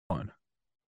On.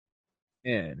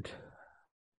 And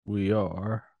we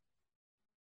are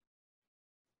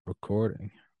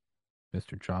recording.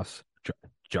 Mr.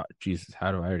 Jesus,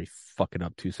 how do I already fuck it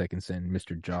up 2 seconds in?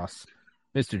 Mr.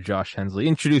 Josh Hensley.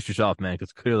 Introduce yourself, man,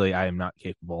 because clearly I am not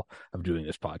capable of doing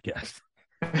this podcast.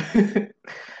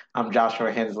 I'm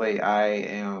Joshua Hensley. I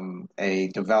am a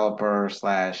developer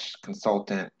slash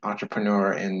consultant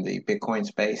entrepreneur in the Bitcoin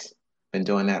space. Been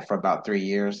doing that for about 3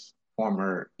 years.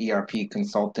 Former ERP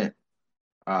consultant,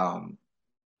 um,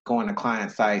 going to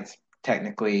client sites,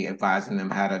 technically advising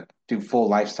them how to do full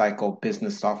life cycle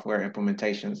business software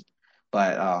implementations.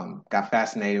 But got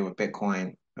fascinated with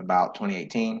Bitcoin about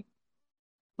 2018.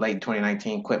 Late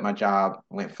 2019, quit my job,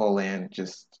 went full in,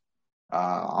 just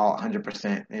all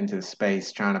 100% into the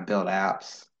space, trying to build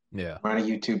apps, Yeah, run a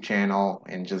YouTube channel,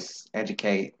 and just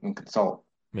educate and consult.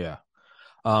 yeah.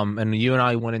 And you and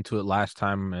I went into it last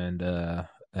time, and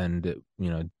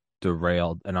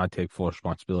derailed, and I take full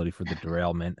responsibility for the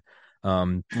derailment.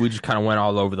 We just kind of went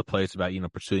all over the place about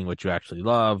pursuing what you actually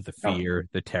love, the Oh. fear,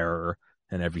 the terror,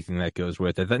 and everything that goes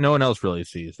with it that no one else really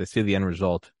sees. They see the end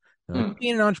result. They're like, Mm.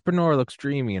 being an entrepreneur looks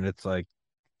dreamy, and it's like,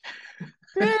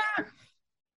 eh,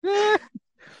 eh.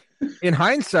 In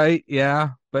hindsight,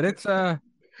 yeah, but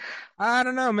I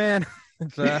don't know, man.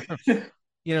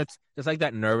 It's it's like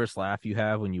that nervous laugh you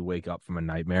have when you wake up from a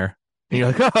nightmare. And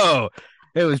you're like, oh,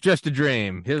 it was just a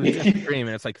dream. It was just a dream.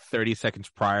 And it's like 30 seconds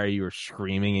prior, you were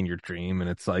screaming in your dream. And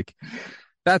it's like,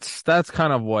 that's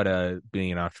kind of what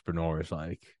being an entrepreneur is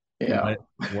like. And Yeah,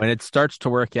 when it starts to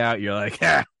work out, you're like,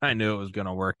 yeah, I knew it was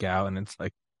gonna work out. And it's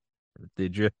like,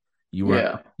 did you? You weren't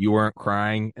yeah, you weren't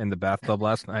crying in the bathtub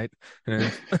last night.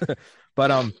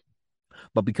 But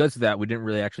but because of that, we didn't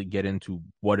really actually get into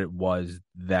what it was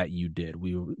that you did.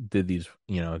 We did these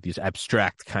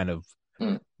abstract kind of,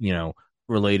 mm, you know,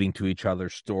 relating to each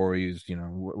other's stories,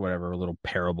 whatever little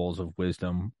parables of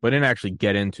wisdom, but didn't actually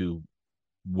get into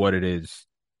what it is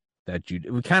that you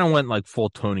we kind of went like full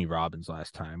Tony Robbins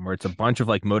last time, where it's a bunch of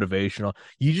like motivational.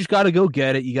 You just got to go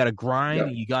get it. You got to grind. yeah,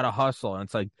 You got to hustle. And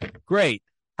it's like, great.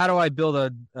 How do I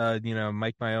build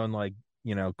make my own like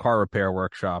car repair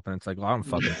workshop? And it's like, well, I don't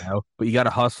fucking know. But you got to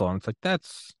hustle. And it's like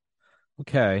that's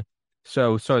okay.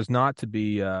 So as not to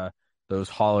be those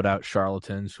hollowed out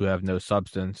charlatans who have no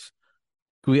substance,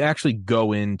 can we actually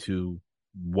go into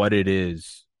what it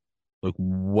is, like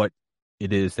what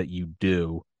it is that you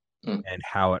do mm, and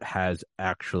how it has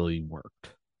actually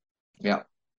worked? yeah.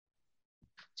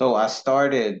 So I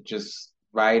started just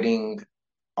writing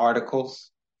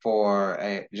articles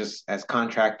just as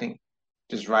contracting,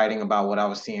 just writing about what I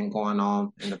was seeing going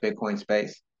on in the Bitcoin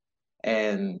space.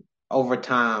 And over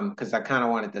time, because I kind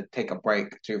of wanted to take a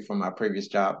break too from my previous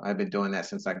job, I've been doing that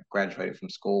since I graduated from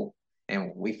school.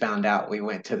 And we found out we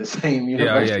went to the same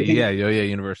Yeah, oh yeah, university.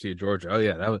 University of Georgia. Oh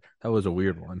yeah, that was a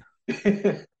weird one.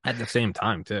 At the same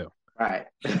time too. Right.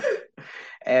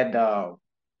 And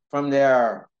from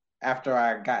there, after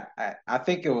I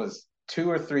think it was 2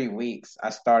 or 3 weeks, I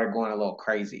started going a little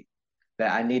crazy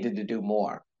that I needed to do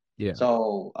more. Yeah.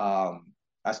 So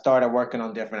I started working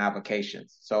on different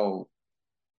applications. So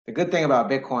the good thing about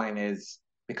Bitcoin is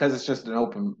because it's just an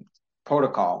open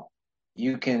protocol,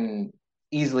 you can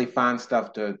easily find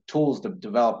tools to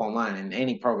develop online in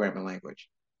any programming language.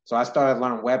 So I started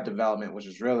learning web development, which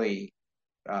was really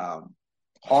um,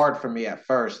 hard for me at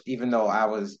first, even though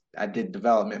I did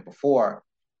development before,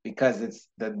 because it's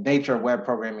the nature of web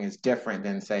programming is different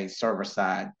than say server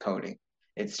side coding.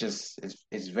 It's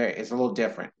a little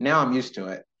different. Now I'm used to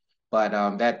it, but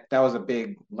that was a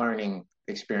big learning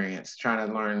experience trying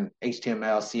to learn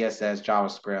HTML, CSS,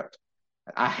 JavaScript.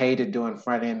 I hated doing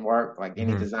front end work, like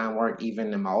any Hmm. design work,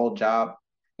 even in my old job.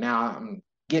 Now I'm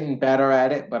getting better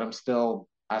at it, but I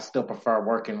still prefer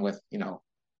working with,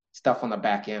 stuff on the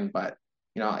back end, but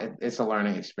it's a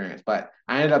learning experience. But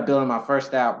I ended up building my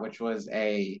first app, which was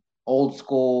a old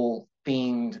school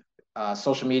themed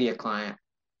social media client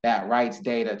that writes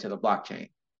data to the blockchain.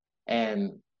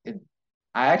 And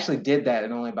I actually did that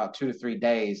in only about 2 to 3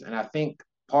 days. And I think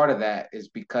part of that is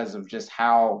because of just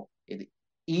how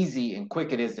easy and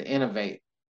quick it is to innovate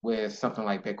with something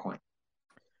like Bitcoin.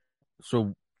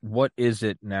 So what is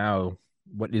it now?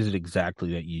 What is it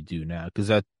exactly that you do now? Because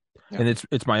Yeah. and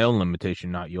it's my own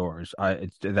limitation, not yours.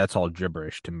 That's all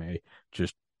gibberish to me.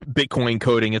 Just Bitcoin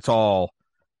coding. It's all.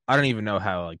 I don't even know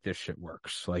how like this shit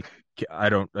works. Like I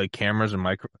don't like cameras and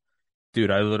micro.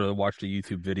 Dude, I literally watched a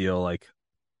YouTube video like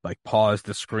pause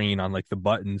the screen on like the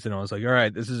buttons, and I was like, all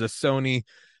right, this is a Sony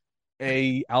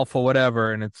A alpha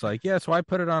whatever, and it's like, yeah, so I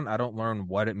put it on. I don't learn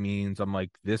what it means. I'm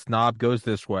like, this knob goes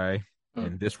this way Mm.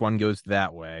 and this one goes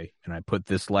that way, and I put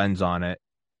this lens on it.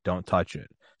 Don't touch it.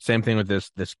 Same thing with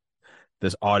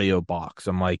this audio box.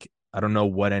 I'm like, I don't know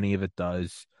what any of it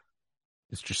does.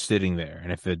 It's just sitting there.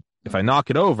 And if I knock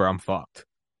it over, I'm fucked.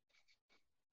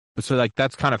 But so like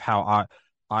that's kind of how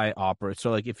I operate.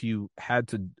 So like if you had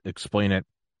to explain it,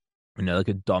 like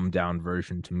a dumbed down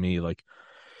version to me, like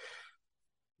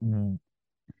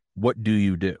what do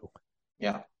you do?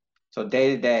 Yeah. So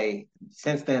day to day,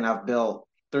 since then I've built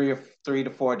three to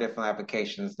four different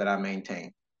applications that I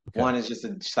maintain. Okay. One is just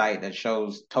a site that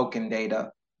shows token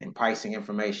data and pricing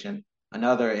information.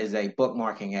 Another is a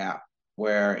bookmarking app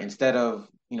where instead of,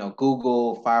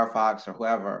 Google, Firefox, or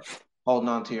whoever holding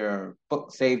on to your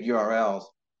book saved URLs,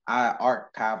 I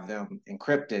archive them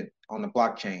encrypted on the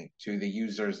blockchain to the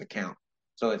user's account.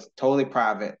 So it's totally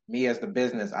private. Me as the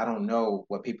business, I don't know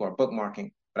what people are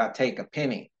bookmarking, but I take a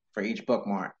penny for each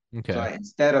bookmark. So Okay.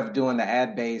 instead of doing the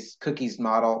ad-based cookies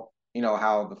model,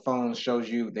 how the phone shows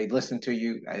you, they listen to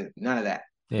you, none of that.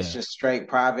 It's Yeah. just straight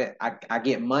private. I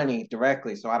get money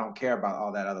directly, so I don't care about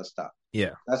all that other stuff.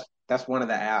 Yeah. That's one of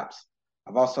the apps.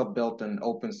 I've also built an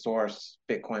open source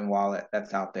Bitcoin wallet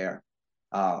that's out there.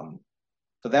 Um,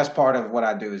 so that's part of what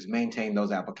I do is maintain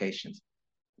those applications.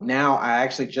 Now I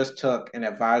actually just took an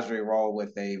advisory role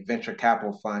with a venture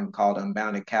capital fund called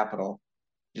Unbounded Capital,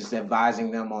 just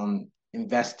advising them on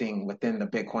investing within the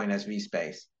Bitcoin SV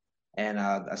space. And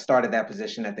I started that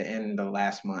position at the end of the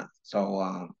last month.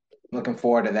 So looking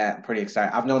forward to that. Pretty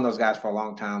excited. I've known those guys for a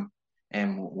long time,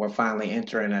 and we're finally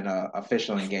entering an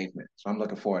official engagement. So I'm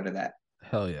looking forward to that.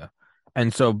 Hell yeah.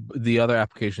 And so the other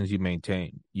applications you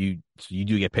maintain, you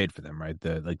do get paid for them, right?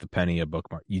 The penny a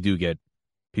bookmark. You do get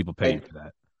people pay you It for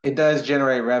that. it does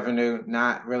generate revenue,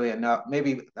 not really enough.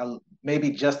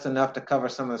 Maybe just enough to cover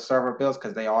some of the server bills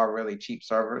because they are really cheap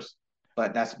servers,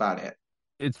 but that's about it.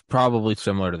 It's probably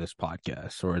similar to this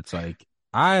podcast, where it's like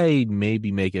I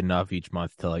maybe make enough each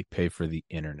month to like pay for the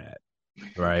internet,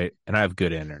 right? And I have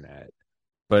good internet.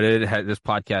 But this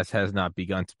podcast has not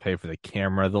begun to pay for the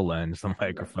camera, the lens, the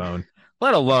microphone,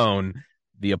 let alone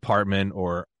the apartment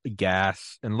or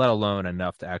gas, and let alone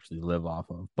enough to actually live off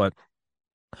of. But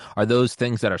are those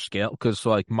things that are scale? Because so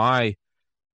like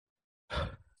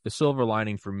the silver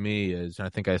lining for me is, and I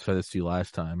think I said this to you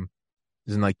last time,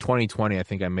 is in like 2020, I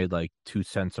think I made like 2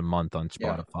 cents a month on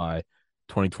Yeah. Spotify.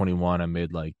 2021, I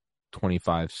made like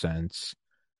 25 cents.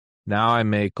 Now I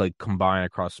make like combined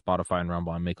across Spotify and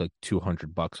Rumble, I make like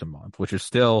 $200 a month, which is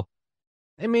still,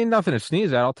 I mean, nothing to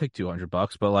sneeze at. I'll take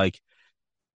 $200, but like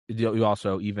you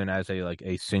also, even as a like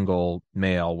a single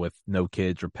male with no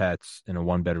kids or pets in a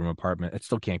 1 bedroom apartment, it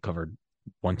still can't cover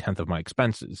 1/10 of my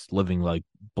expenses living like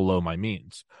below my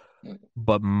means.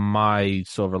 But my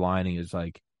silver lining is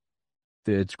like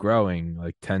it's growing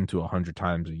like 10 to 100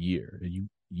 times a year.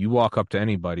 You walk up to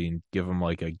anybody and give them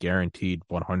like a guaranteed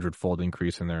 100-fold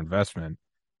increase in their investment.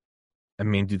 I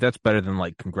mean, dude, that's better than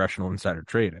like congressional insider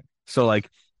trading. So like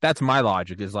that's my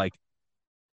logic is like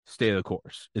stay the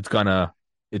course. It's going,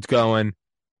 it's going.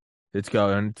 It's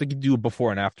like you do a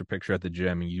before and after picture at the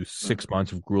gym and you use Mhm. 6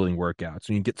 months of grueling workouts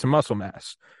and you get some muscle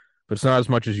mass, but it's not as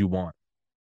much as you want.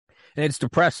 And it's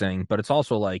depressing, but it's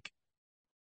also like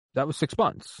that was 6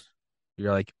 months.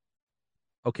 You're like,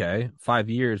 okay, 5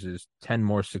 years is 10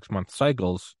 more 6 month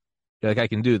cycles. You're like, I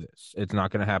can do this. It's not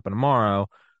going to happen tomorrow,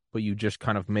 but you just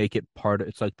kind of make it part of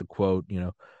it's like the quote,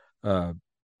 uh,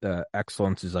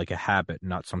 excellence is like a habit,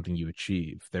 not something you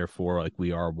achieve. Therefore, like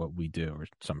we are what we do, or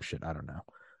some shit. I don't know.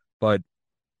 But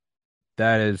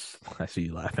that is, I see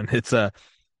you laughing.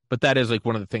 But that is like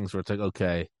one of the things where it's like,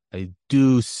 okay, I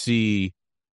do see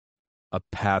a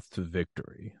path to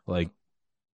victory. Like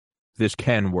this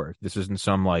can work. This isn't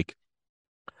some like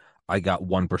I got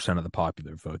 1% of the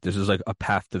popular vote. This is like a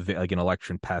path to like an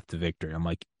election path to victory. I'm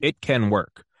like, it can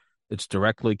work. It's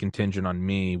directly contingent on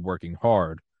me working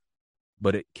hard,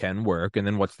 but it can work. And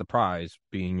then what's the prize?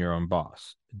 Being your own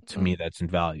boss. To me, Mhm. that's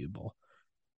invaluable.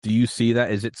 Do you see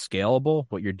that? Is it scalable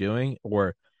what you're doing?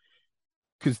 Or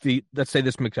because let's say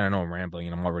this makes, I know I'm rambling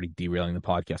and I'm already derailing the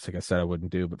podcast like I said I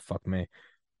wouldn't do, but fuck me.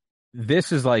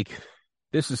 This is like,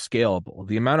 this is scalable.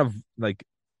 The amount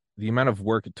of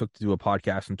work it took to do a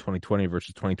podcast in 2020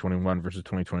 versus 2021 versus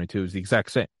 2022 is the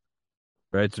exact same,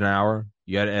 right? It's an hour.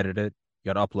 You got to edit it.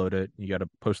 You got to upload it. You got to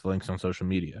post the links on social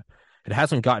media. It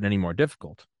hasn't gotten any more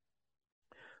difficult,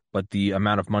 but the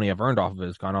amount of money I've earned off of it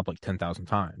has gone up like 10,000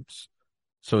 times.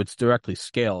 So it's directly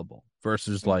scalable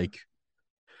versus Mhm. like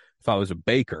if I was a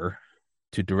baker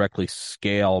to directly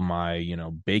scale my,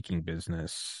 baking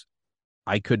business,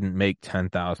 I couldn't make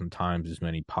 10,000 times as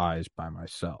many pies by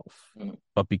myself. Mhm.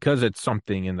 But because it's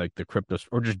something in like the crypto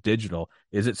or just digital,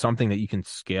 is it something that you can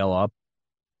scale up?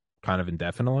 Kind of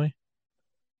indefinitely.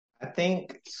 I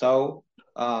think so.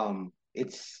 Um,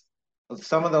 it's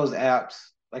some of those apps,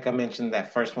 like I mentioned,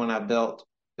 that first one I built,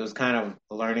 it was kind of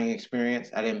a learning experience.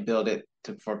 I didn't build it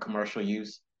for commercial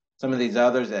use. Some of these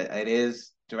others, it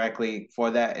is directly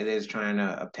for that. It is trying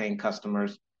to obtain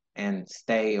customers and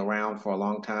stay around for a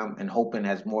long time and hoping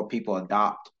as more people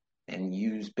adopt and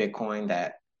use Bitcoin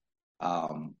that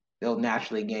they'll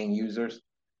naturally gain users.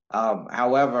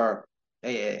 However,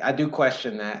 I do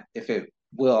question that if it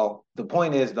will. The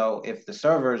point is, though, if the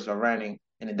servers are running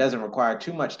and it doesn't require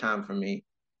too much time from me,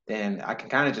 then I can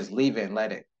kind of just leave it and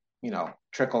let it,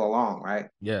 trickle along, right?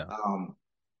 Yeah. Um,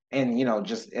 and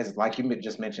just as like you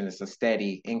just mentioned, it's a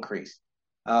steady increase.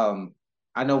 Um,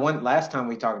 I know one last time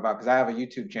we talked about because I have a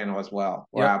YouTube channel as well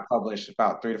where Yep. I publish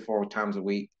about 3 to 4 times a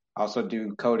week. I also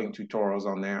do coding tutorials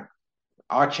on there.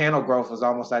 Our channel growth was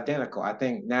almost identical. I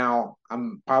think now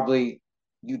I'm probably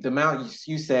the amount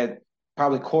you said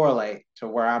probably correlate to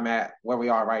where I'm at, where we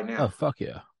are right Oh, now. fuck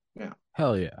yeah. Yeah.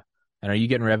 Hell yeah. And are you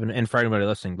getting revenue? And for anybody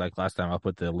listening, like last time, I'll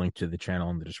put the link to the channel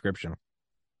in the description.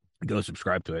 Go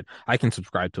subscribe to it. I can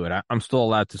subscribe to it. I'm still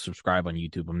allowed to subscribe on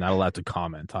YouTube. I'm not allowed to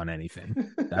comment on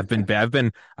anything. I've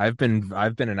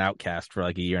been an outcast for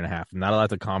like a year and a half. I'm not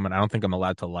allowed to comment. I don't think I'm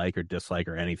allowed to like or dislike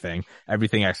or anything.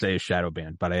 Everything I say is shadow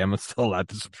banned, but I am still allowed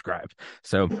to subscribe.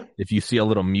 So if you see a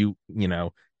little mute,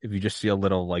 if you just see a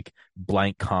little like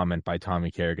blank comment by Tommy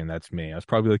Kerrigan, that's me. I was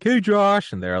probably like, "Hey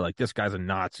Josh," and they're like, "This guy's a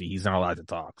Nazi. He's not allowed to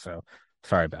talk." So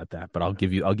sorry about that, but I'll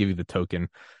give you the token.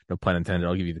 No pun intended.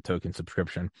 I'll give you the token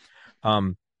subscription.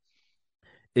 Um,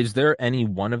 is there any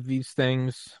one of these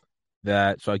things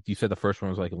that, so like you said, the first one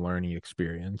was like a learning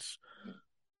experience.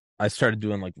 I started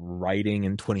doing like writing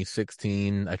in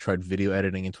 2016. I tried video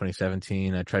editing in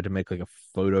 2017. I tried to make like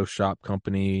a Photoshop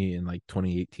company in like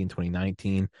 2018,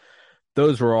 2019.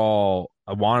 Those were all,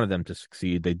 I wanted them to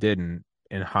succeed. They didn't.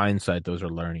 In hindsight, those are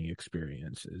learning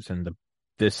experiences. And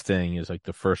this thing is like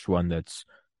the first one that's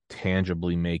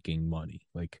tangibly making money,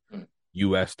 like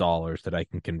US dollars that I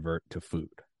can convert to food.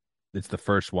 It's the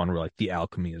first one where like the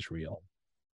alchemy is real.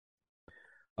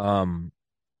 Um,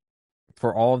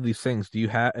 for all of these things,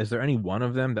 is there any one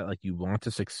of them that like you want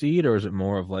to succeed, or is it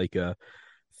more of like a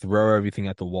throw everything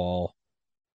at the wall,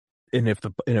 and if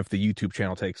the YouTube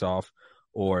channel takes off,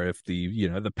 or if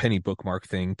the penny bookmark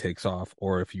thing takes off,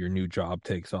 or if your new job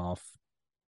takes off,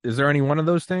 is there any one of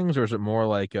those things, or is it more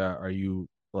like are you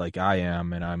like I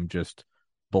am, and I'm just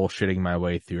bullshitting my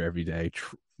way through every day,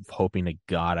 hoping to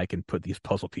God I can put these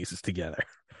puzzle pieces together?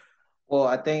 Well,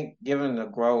 I think given the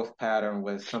growth pattern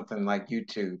with something like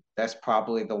YouTube, that's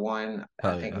probably the one I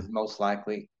Hell think yeah. is most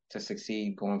likely to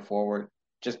succeed going forward.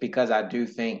 Just because I do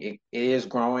think it is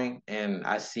growing and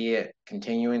I see it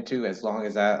continuing to as long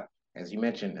as as you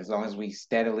mentioned, as long as we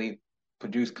steadily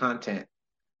produce content.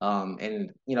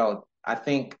 And I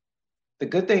think the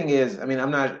good thing is, I mean,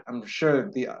 I'm sure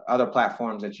the other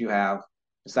platforms that you have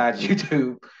besides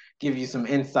YouTube give you some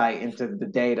insight into the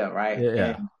data, right? Yeah, And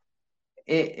yeah,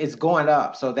 it's going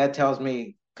up. So that tells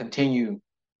me continue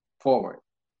forward.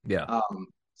 yeah.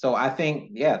 So I think,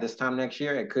 yeah, this time next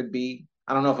year it could be,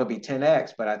 I don't know if it'll be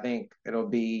 10x, but I think it'll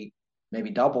be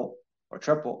maybe double or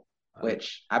triple, Uh,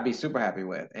 which I'd be super happy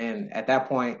with. And at that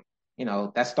point,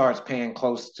 that starts paying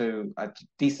close to a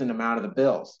decent amount of the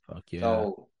bills. Fuck yeah.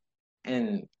 So,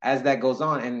 and as that goes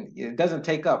on, and it doesn't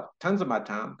take up tons of my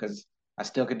time because I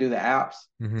still could do the apps,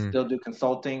 Hmm. still do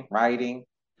consulting, writing,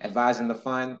 advising the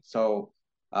fund. So,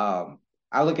 um,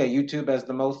 I look at YouTube as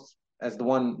as the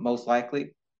one most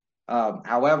likely.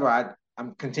 However,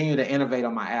 I'm continue to innovate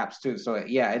on my apps too. So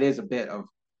yeah, it is a bit of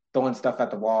throwing stuff at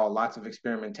the wall, lots of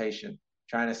experimentation,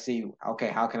 trying to see, okay,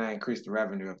 how can I increase the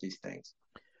revenue of these things?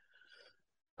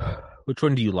 Which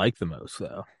one do you like the most,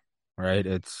 though? Right?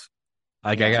 It's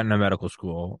like I Yeah. got into medical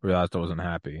school, realized I wasn't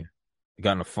happy. I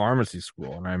got into pharmacy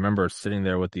school, and I remember sitting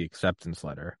there with the acceptance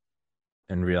letter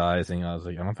and realizing I was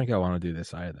like, I don't think I want to do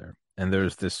this either. And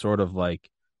there's this sort of like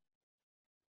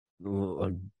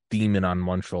a demon on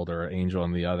one shoulder, angel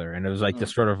on the other, and it was like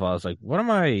this Mm. sort of I was like, what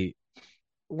am I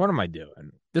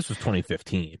doing? This was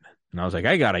 2015, and I was like,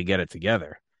 I gotta get it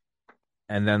together.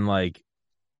 And then like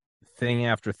thing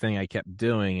after thing I kept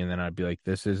doing, and then I'd be like,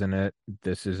 this isn't it,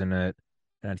 this isn't it.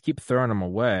 And I'd keep throwing them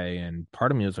away. And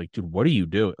part of me was like, dude, what do you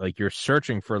do? Like you're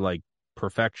searching for like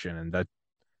perfection, and that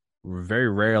very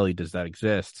rarely does that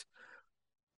exist.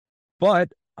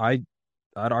 But I'd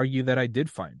argue that I did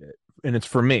find it. And it's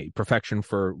for me, perfection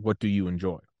for what do you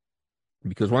enjoy?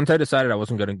 Because once I decided I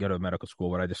wasn't going to go to medical school,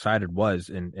 what I decided was,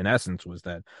 in essence, was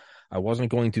that I wasn't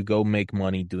going to go make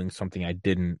money doing something I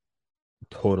didn't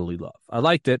totally love. I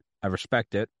liked it, I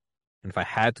respect it, and if I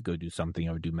had to go do something,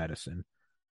 I would do medicine.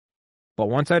 But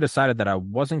once I decided that I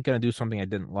wasn't going to do something I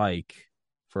didn't like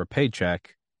for a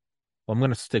paycheck, well, I'm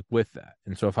going to stick with that.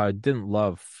 And so if I didn't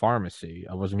love pharmacy,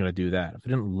 I wasn't going to do that. If I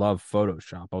didn't love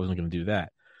Photoshop, I wasn't going to do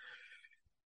that.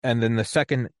 And then the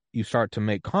second you start to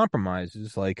make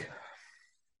compromises, like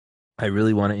I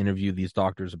really want to interview these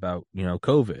doctors about,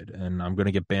 COVID, and I'm going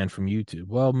to get banned from YouTube.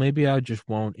 Well, maybe I just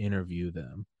won't interview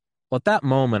them. Well, at that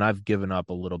moment, I've given up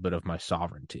a little bit of my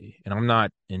sovereignty and I'm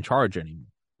not in charge anymore,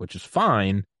 which is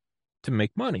fine to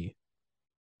make money.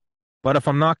 But if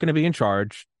I'm not going to be in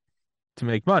charge to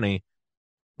make money,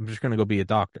 I'm just going to go be a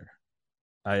doctor.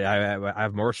 I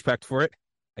have more respect for it.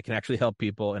 I can actually help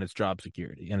people and it's job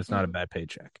security and it's not a Mm. bad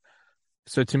paycheck.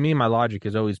 So to me, my logic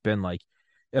has always been like,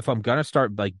 if I'm gonna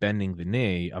start like bending the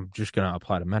knee, I'm just gonna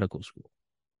apply to medical school.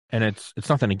 And it's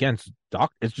nothing against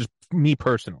doc. It's just me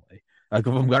personally. Like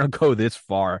if I'm gonna go this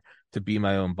far to be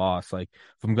my own boss, like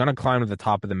if I'm gonna climb to the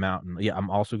top of the mountain, yeah,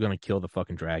 I'm also gonna kill the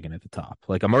fucking dragon at the top.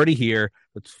 Like I'm already here.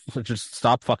 Let's just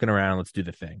stop fucking around. Let's do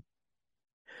the thing.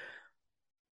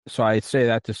 So I say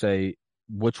that to say,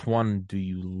 which one do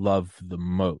you love the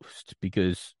most?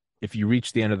 Because if you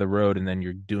reach the end of the road and then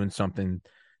you're doing something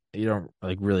you don't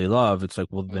like really love, it's like,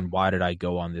 well, then why did I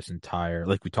go on this entire,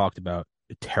 like we talked about,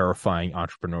 terrifying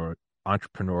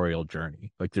entrepreneurial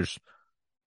journey? Like there's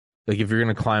like if you're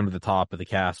gonna climb to the top of the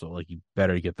castle, like you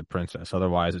better get the princess.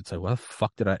 Otherwise, it's like, what the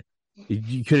fuck did I?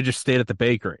 You could have just stayed at the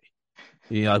bakery.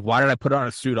 Like why did I put on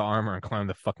a suit of armor and climb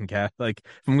the fucking cat? Like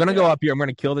if I'm gonna go Yeah. up here, I'm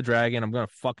gonna kill the dragon. I'm gonna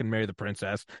fucking marry the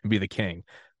princess and be the king.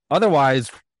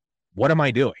 Otherwise, what am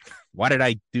I doing? Why did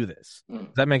I do this? Mm.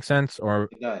 Does that make sense, or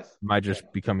It does. am I Yeah. just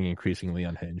becoming increasingly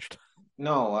unhinged?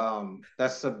 No,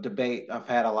 that's a debate I've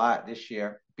had a lot this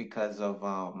year because of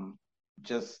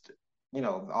just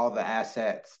all the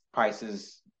assets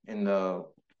prices in the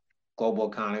global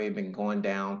economy have been going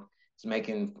down. It's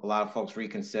making a lot of folks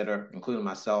reconsider, including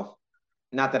myself.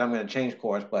 Not that I'm going to change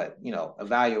course, but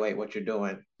evaluate what you're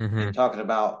doing Mm-hmm. and talking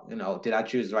about, did I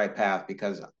choose the right path?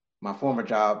 Because my former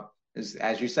job is,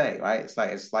 as you say, right?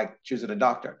 It's like choosing a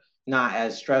doctor, not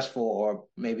as stressful or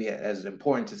maybe as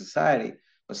important to society,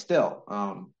 but still,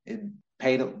 it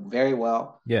paid very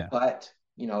well. Yeah, But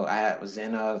I was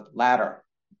in a ladder,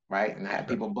 right? And I had sure.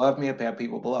 people above me, I had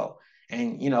people below,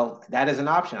 and that is an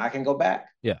option. I can go back,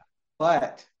 Yeah,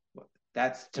 but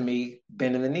that's to me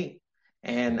bending the knee.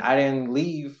 And I didn't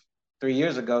leave 3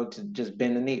 years ago to just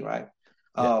bend the knee, right?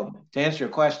 yeah. To answer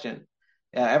your question,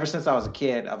 ever since I was a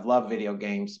kid, I've loved video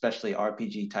games, especially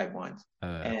RPG type ones. Uh,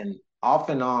 And off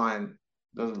and on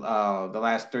the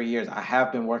last 3 years, I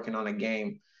have been working on a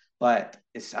game, but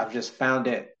I've just found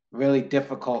it really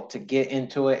difficult to get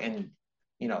into it and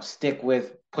stick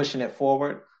with pushing it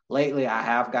forward. Lately, I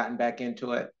have gotten back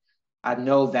into it. I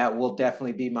know that will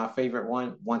definitely be my favorite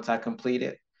one once I complete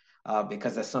it,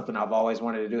 because that's something I've always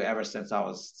wanted to do ever since I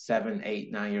was 7,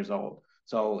 8, 9 years old.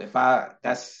 So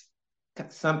that's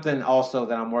something also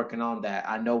that I'm working on that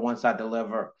I know once I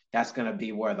deliver, that's going to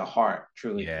be where the heart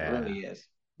truly, yeah, really is.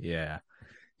 yeah,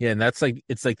 yeah. And that's like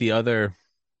it's like the other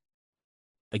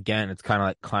again. It's kind of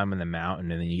like climbing the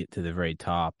mountain, and then you get to the very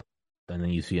top, and then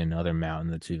you see another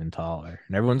mountain that's even taller,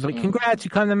 and everyone's like, Mm. "Congrats,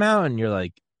 you climbed the mountain." You're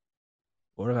like,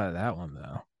 "What about that one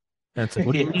though?" And it's like,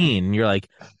 "What do you Yeah. mean?" And you're like,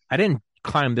 "I didn't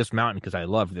climb this mountain because I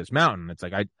love this mountain." It's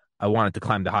like I wanted to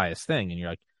climb the highest thing, and you're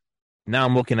like, now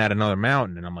I'm looking at another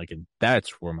mountain, and I'm like, and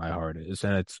that's where my heart is,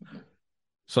 and it's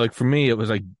so like for me, it was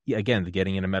like again the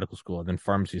getting into medical school and then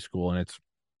pharmacy school, and it's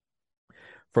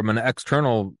from an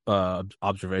external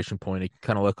observation point, it can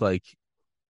kind of look like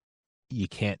you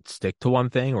can't stick to one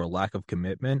thing or lack of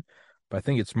commitment. But I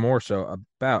think it's more so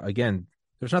about, again,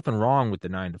 there's nothing wrong with the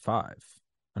 9 to 5.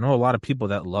 I know a lot of people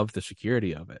that love the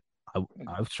security of it.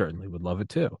 I certainly would love it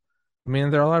too. I mean,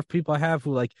 there are a lot of people I have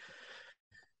who like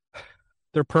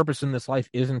their purpose in this life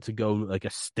isn't to go like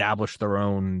establish their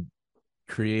own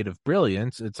creative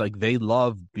brilliance. It's like they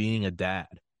love being a dad.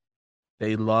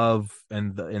 They love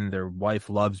and their wife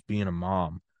loves being a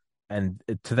mom, and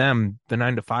to them the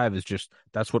 9 to 5 is just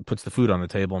that's what puts the food on the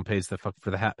table and pays the fuck for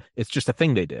the hat. It's just a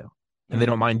thing they do, and they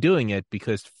don't Mm. mind doing it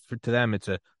because to them it's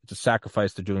a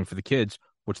sacrifice they're doing for the kids,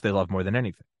 which they love more than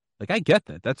anything. Like I get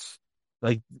that. That's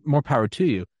like more power to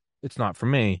you. It's not for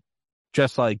me.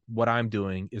 Just like what I'm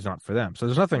doing is not for them. So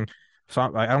there's nothing. So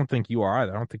I don't think you are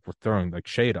either. I don't think we're throwing like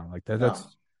shade on like that.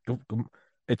 No.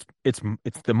 That's it's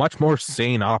the much more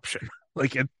sane option.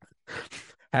 Like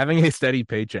having a steady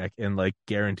paycheck and like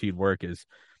guaranteed work is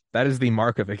that is the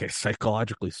mark of like a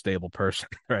psychologically stable person,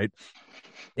 right?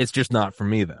 It's just not for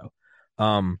me though.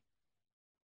 Um,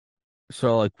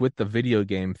 so like with the video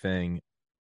game thing,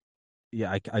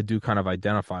 yeah, I do kind of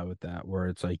identify with that where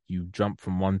it's like you jump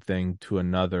from one thing to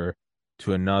another,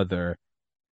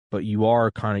 but you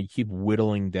are kind of you keep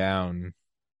whittling down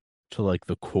to like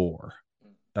the core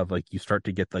of like you start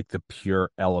to get like the pure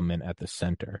element at the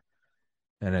center.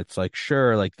 And it's like,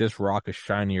 sure, like this rock is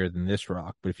shinier than this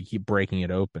rock, but if you keep breaking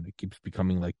it open, it keeps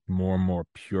becoming like more and more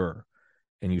pure.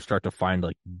 And you start to find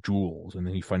like jewels, and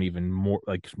then you find even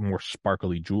more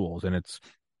sparkly jewels. And it's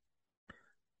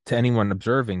to anyone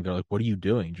observing, they're like, what are you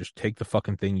doing? Just take the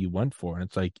fucking thing you went for. And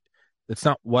it's like, it's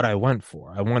not what I went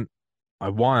for. I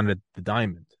wanted the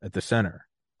diamond at the center.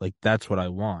 Like that's what I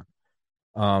want.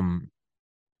 Um,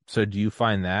 So do you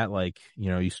find that like,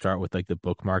 you start with like the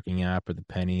bookmarking app or the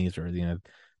pennies or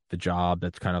the job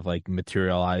that's kind of like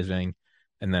materializing,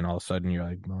 and then all of a sudden you're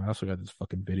like, well, I also got this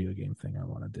fucking video game thing I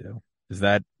want to do. Is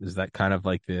that kind of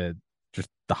like the just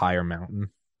the higher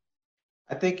mountain?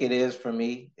 I think it is for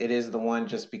me. It is the one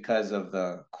just because of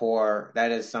the core.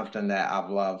 That is something that I've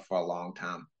loved for a long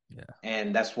time. Yeah.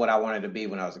 And that's what I wanted to be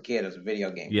when I was a kid as a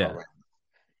video game Yeah. program.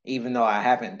 Even though I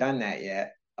haven't done that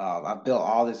yet, I've built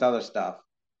all this other stuff.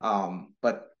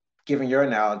 But given your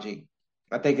analogy,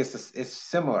 I think it's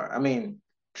similar. I mean,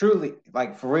 truly,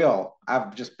 like for real,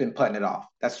 I've just been putting it off.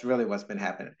 That's really what's been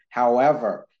happening.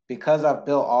 However, because I've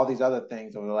built all these other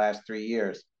things over the last 3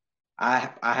 years,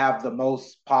 I have the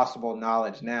most possible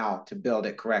knowledge now to build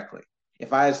it correctly.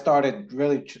 If I had started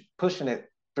really pushing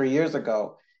it 3 years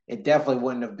ago, it definitely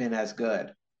wouldn't have been as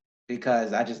good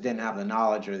because I just didn't have the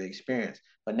knowledge or the experience.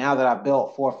 But now that I've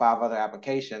built 4 or 5 other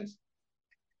applications,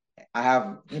 I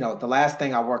have, the last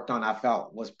thing I worked on, I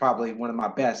felt was probably one of my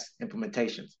best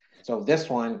implementations. So this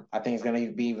one, I think is going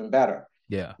to be even better,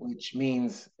 Yeah. which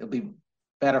means it'll be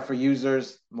better for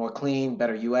users, more clean,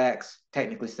 better UX,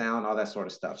 technically sound, all that sort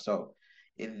of stuff. So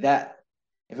if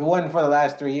it wasn't for the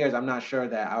last 3 years, I'm not sure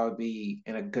that I would be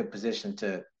in a good position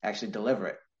to actually deliver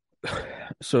it.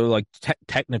 So like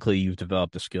technically you've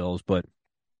developed the skills, but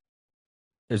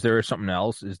is there something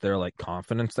else? Is there like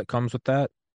confidence that comes with that?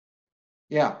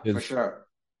 Yeah, for Because sure.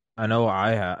 I know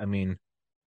I mean,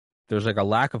 there's like a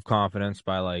lack of confidence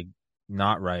by like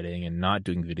not writing and not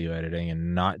doing video editing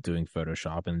and not doing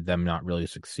Photoshop and them not really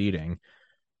succeeding.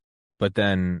 But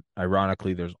then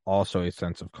ironically, there's also a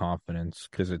sense of confidence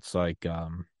because it's like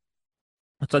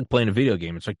playing a video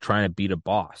game. It's like trying to beat a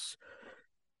boss.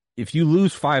 If you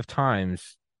lose 5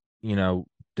 times, you know,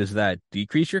 does that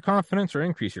decrease your confidence or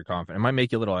increase your confidence? It might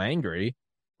make you a little angry,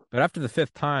 but after the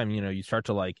fifth time, you start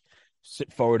to like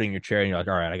sit forward in your chair and you're like,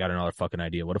 all right, I got another fucking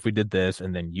idea. What if we did this?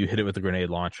 And then you hit it with a grenade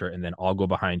launcher, and then I'll go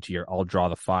behind here, I'll draw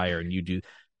the fire, and you do.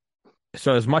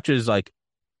 So as much as like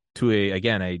to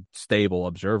a stable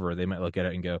observer, they might look at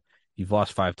it and go, you've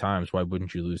lost 5 times. Why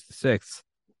wouldn't you lose the sixth?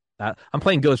 I'm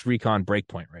playing Ghost Recon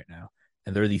Breakpoint right now.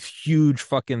 And they're these huge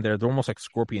fucking they're almost like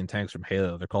scorpion tanks from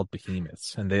Halo. They're called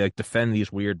behemoths. And they like defend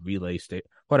these weird relay state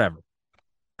whatever.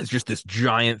 It's just this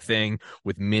giant thing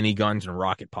with mini guns and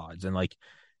rocket pods. And like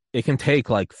it can take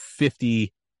like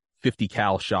 50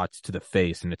 cal shots to the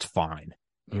face and it's fine.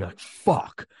 And you're Mm. like,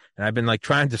 fuck. And I've been like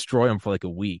trying to destroy them for like a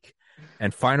week.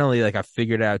 And finally, like I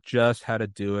figured out just how to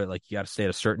do it. Like you got to stay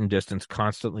at a certain distance,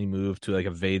 constantly move to like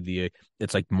evade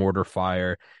it's like mortar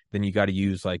fire. Then you got to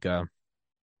use like a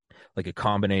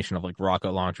combination of like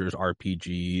rocket launchers,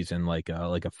 RPGs, and like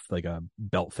a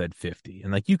belt fed 50.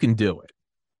 And like you can do it.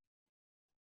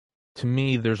 To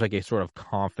me, there's like a sort of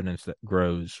confidence that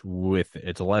grows with it.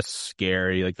 It's less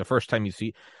scary. Like the first time you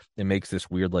see it makes this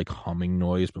weird like humming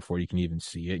noise before you can even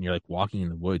see it. And you're like walking in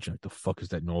the woods, you're like, the fuck is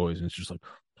that noise? And it's just like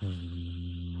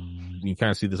you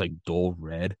kind of see this like dull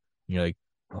red. And you're like,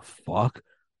 the fuck?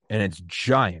 And it's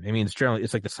giant. I mean,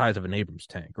 it's like the size of an Abrams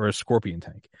tank or a Scorpion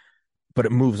tank, but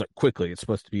it moves like quickly. It's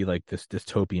supposed to be like this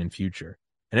dystopian future.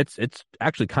 And it's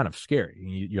actually kind of scary.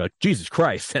 You're like, Jesus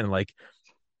Christ. And like,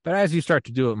 but as you start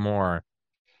to do it more,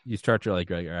 you start to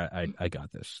like, all right, I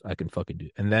got this. I can fucking do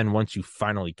it. And then once you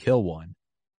finally kill one,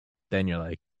 then you're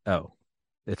like, oh,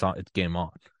 it's game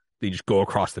on. You just go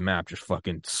across the map, just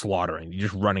fucking slaughtering. You're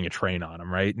just running a train on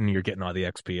them, right? And you're getting all the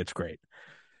XP. It's great.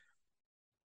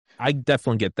 I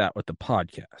definitely get that with the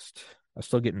podcast. I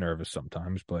still get nervous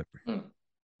sometimes, but Mm.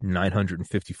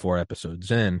 954 episodes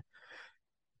in,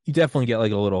 you definitely get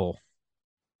like a little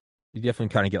you definitely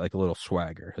kind of get like a little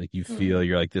swagger. Like you feel Mm.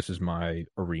 you're like, this is my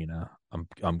arena.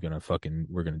 I'm gonna fucking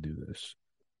we're gonna do this.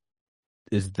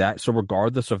 Is that so?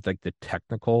 Regardless of like the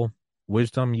technical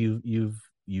wisdom you've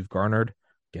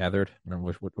gathered, I don't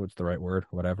know what's the right word,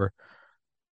 whatever,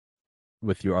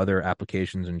 with your other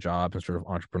applications and jobs and sort of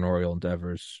entrepreneurial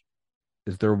endeavors,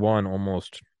 is there one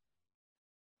almost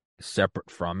separate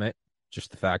from it?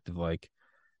 Just the fact of like,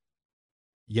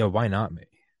 yeah, why not me?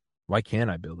 Why can't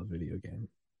I build a video game?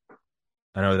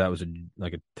 I know that was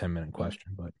like a 10-minute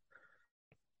question, but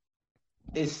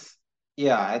It's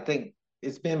yeah, I think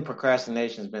it's been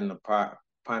procrastination's been the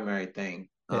primary thing.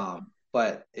 Yeah,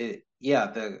 But yeah,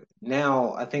 the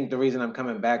now I think the reason I'm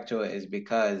coming back to it is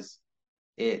because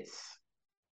it's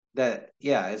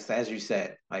it's as you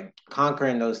said, like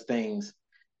conquering those things.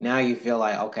 Now you feel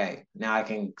like, okay, now I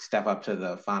can step up to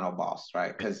the final boss,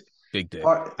 right? Because I big dick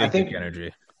think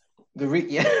energy.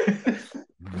 yeah.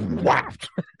 Wow.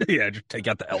 Yeah, just take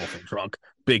out the elephant trunk.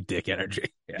 Big dick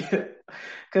energy. Yeah.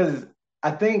 Because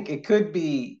I think it could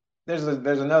be there's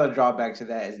another drawback to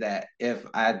that is that if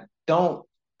I don't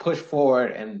push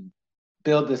forward and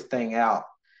build this thing out,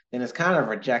 then it's kind of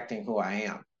rejecting who I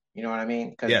am. You know what I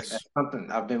mean? Because Yes. it's something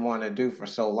I've been wanting to do for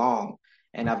so long,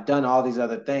 and I've done all these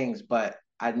other things, but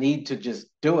I need to just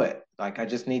do it. Like I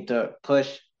just need to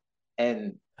push,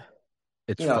 and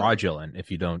It's you know, fraudulent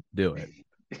if you don't do it,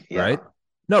 right? yeah,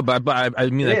 No, but I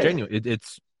mean it that is. genuine.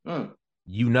 It's Mm,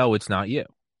 it's not you.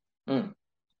 mm,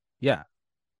 Yeah.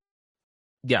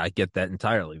 Yeah, I get that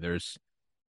entirely. There's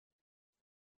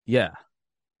yeah.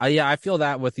 I feel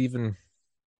that with even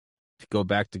to go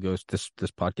back to Ghost this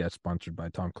podcast sponsored by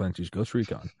Tom Clancy's Ghost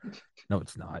Recon. No,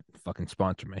 it's not. Fucking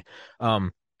sponsor me.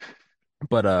 Um,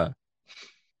 but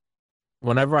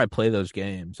whenever I play those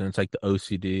games and it's like the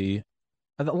OCD,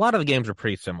 a lot of the games are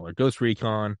pretty similar. Ghost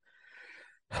Recon,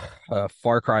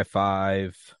 Far Cry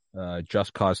 5,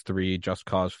 Just Cause 3, Just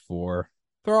Cause 4.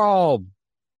 They're all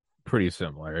pretty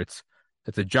similar. It's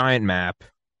a giant map.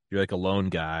 You're like a lone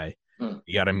guy. mm.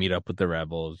 You got to meet up with the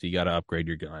rebels. You got to upgrade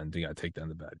your guns. You got to take down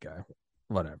the bad guy.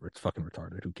 Whatever. It's fucking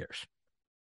retarded. Who cares?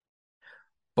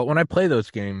 But when I play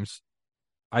those games,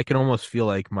 I can almost feel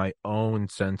like my own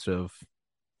sense of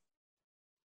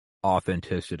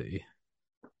authenticity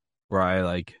where I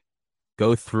like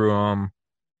go through them.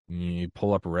 You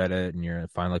pull up Reddit and you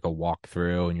find like a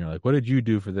walkthrough and you're like, what did you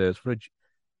do for this? What did you?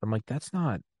 I'm like, that's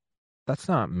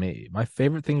not me. My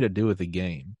favorite thing to do with a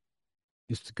game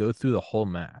is to go through the whole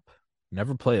map,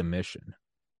 never play a mission,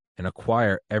 and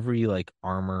acquire every like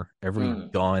armor, every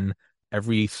Mm. gun,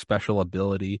 every special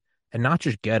ability, and not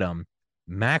just get them,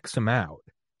 max them out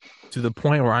to the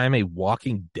point where I am a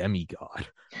walking demigod.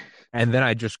 And then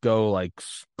I just go like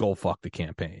go fuck the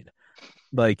campaign.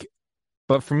 Like,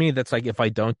 but for me, that's like if I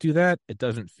don't do that, it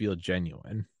doesn't feel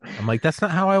genuine. I'm like, that's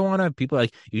not how I want to. People are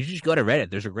like, you just go to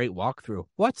Reddit. There's a great walkthrough.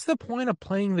 What's the point of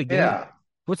playing the game? Yeah,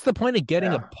 What's the point of getting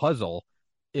a yeah, puzzle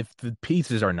if the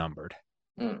pieces are numbered?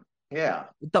 mm. Yeah.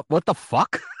 What the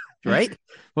fuck? Right?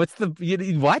 What's the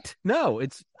what? No,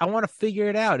 it's I want to figure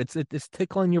it out. It's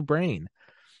tickling your brain.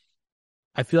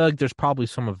 I feel like there's probably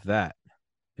some of that.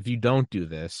 If you don't do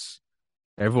this,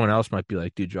 everyone else might be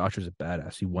like, dude, Josh is a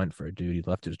badass. He went for it, dude. He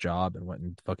left his job and went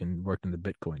and fucking worked in the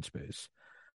Bitcoin space.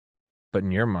 But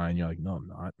in your mind, you're like, no, I'm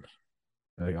not.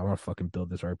 Like, I want to fucking build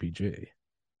this RPG.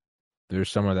 There's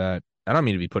some of that. I don't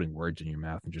mean to be putting words in your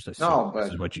mouth and just assume No, this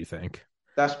but is what you think.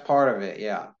 that's part of it,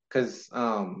 yeah. Because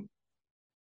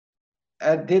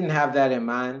I didn't have that in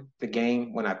mind, the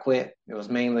game, when I quit. It was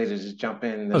mainly to just jump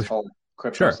in Oh, this whole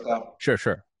crypto sure. stuff.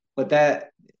 Sure. But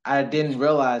that I didn't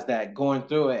realize that going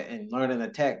through it and learning the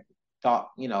tech thought,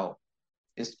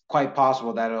 it's quite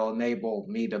possible that it'll enable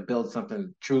me to build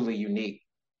something truly unique,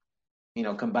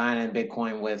 combining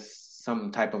Bitcoin with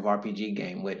some type of RPG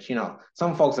game, which,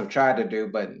 some folks have tried to do,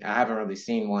 but I haven't really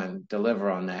seen one deliver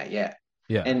on that yet.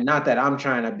 Yeah. And not that I'm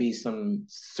trying to be some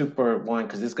super one,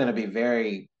 because it's going to be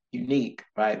very unique,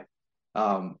 right?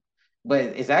 Um, but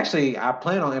it's actually, I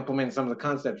plan on implementing some of the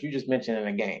concepts you just mentioned in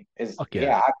the game. Fuck yeah.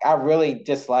 Yeah, I really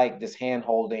dislike this hand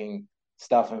holding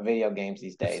stuff in video games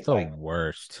these It's days. the Like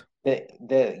worst.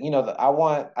 I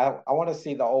want to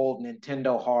see the old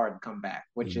Nintendo hard come back,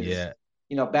 which is,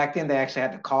 Yeah. back then they actually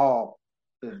had to call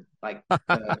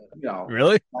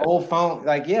Really? the old phone.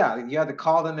 Like, yeah, you had to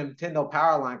call the Nintendo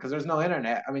power line because there's no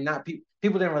internet. I mean, not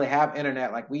people didn't really have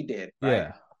internet like we did, right?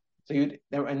 Yeah. So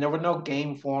there were no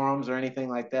game forums or anything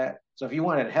like that. So if you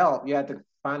wanted help, you had to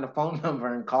find the phone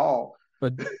number and call.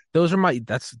 But those are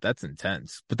that's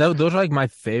intense. But those are like my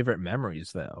favorite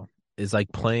memories though. Is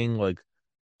like playing like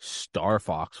Star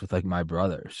Fox with like my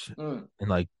brothers Mm, in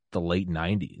like the late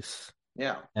 90s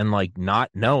yeah, and like not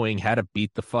knowing how to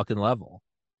beat the fucking level.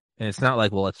 And it's not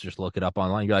like, well, let's just look it up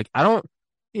online. You're like, I don't,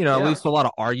 at yeah, least a lot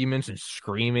of arguments and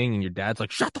screaming, and your dad's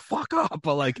like, shut the fuck up.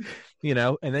 But like,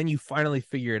 and then you finally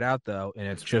figure it out though, and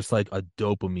it's just like a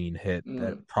dopamine hit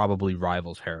that mm, probably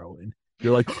rivals heroin.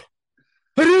 You're like,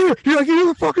 I did it! You're like, you do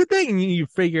the fucking thing, and you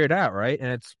figure it out, right?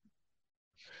 And it's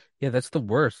yeah, that's the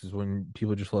worst is when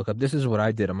people just look up, this is what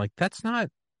I did. I'm like, that's not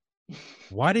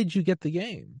why did you get the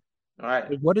game? all right,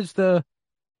 Like, what is the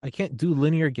I can't do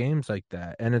linear games like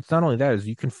that. And it's not only that, is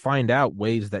you can find out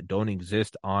ways that don't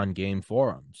exist on game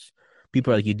forums.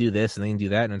 People are like, you do this and then you do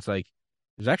that, and it's like,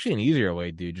 There's actually an easier way,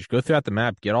 dude. Just go throughout the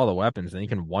map, get all the weapons, and you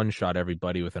can one shot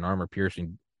everybody with an armor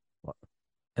piercing.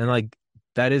 And like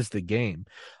that is the game.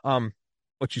 Um,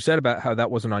 what you said about how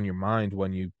that wasn't on your mind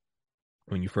when you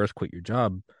first quit your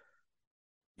job.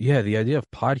 Yeah, the idea of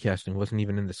podcasting wasn't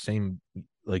even in the same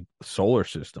like solar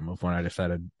system of when I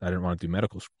decided I didn't want to do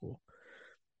medical school.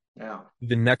 Yeah.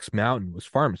 The next mountain was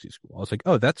pharmacy school. I was like,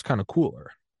 oh, that's kind of cooler.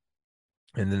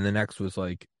 And then the next was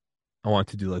like, I want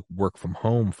to do like work from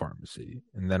home pharmacy.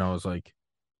 And then I was like,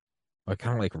 I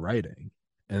kind of like writing.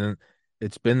 And then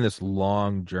it's been this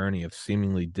long journey of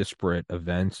seemingly disparate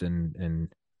events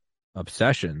and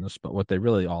obsessions, but what they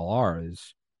really all are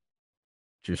is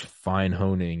just fine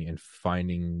honing and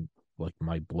finding like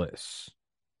my bliss.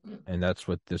 And that's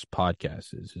what this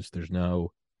podcast is there's no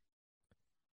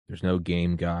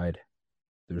game guide.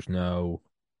 There's no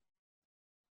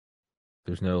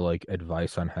there's no like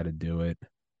advice on how to do it.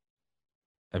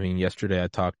 I mean, yesterday I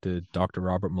talked to Dr.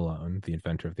 Robert Malone, the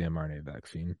inventor of the mRNA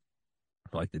vaccine,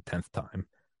 for like the 10th time.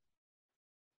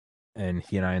 And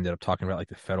he and I ended up talking about like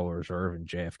the Federal Reserve and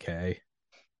JFK.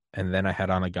 And then I had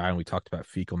on a guy and we talked about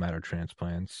fecal matter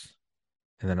transplants.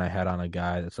 And then I had on a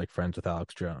guy that's like friends with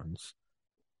Alex Jones.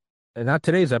 And now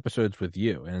today's episode's with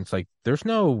you. And it's like, there's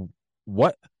no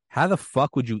what, how the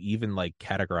fuck would you even like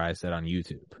categorize that on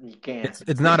YouTube? You can't.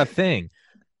 It's not a thing.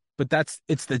 But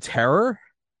it's the terror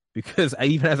because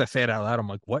even as I say it out loud, I'm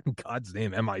like, what in God's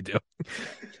name am I doing?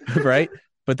 Right?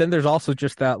 But then there's also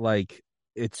just that like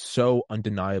it's so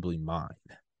undeniably mine.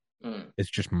 Mm. It's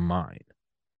just mine.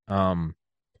 Um,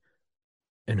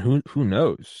 and who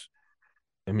knows?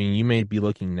 I mean, you may be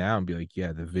looking now and be like,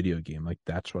 yeah, the video game, like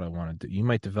that's what I want to do. You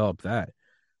might develop that.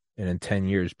 And in 10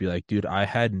 years be like, dude, I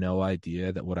had no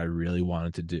idea that what I really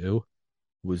wanted to do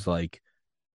was like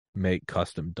make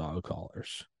custom dog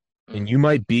collars. And Mm. you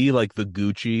might be like the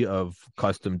Gucci of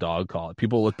custom dog collar.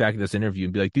 People look back at this interview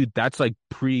and be like, dude, that's like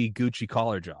pre Gucci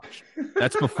collar Josh.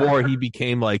 That's before he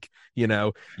became like,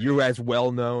 you're as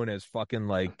well known as fucking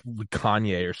like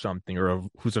Kanye or something, or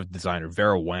who's a designer,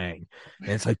 Vera Wang.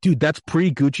 And it's like, dude, that's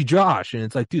pre Gucci Josh. And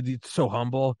it's like, dude, he's so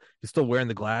humble. He's still wearing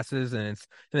the glasses. And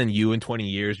then you in 20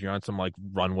 years, you're on some like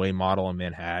runway model in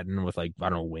Manhattan with like, I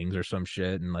don't know, wings or some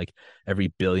shit. And like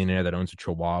every billionaire that owns a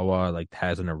Chihuahua like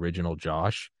has an original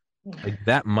Josh. Like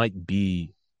that might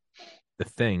be the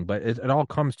thing, but it all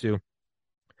comes to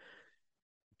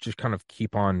just kind of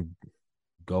keep on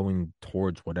going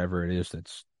towards whatever it is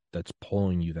that's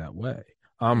pulling you that way.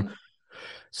 Um, Mm.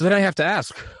 so then I have to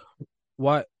ask,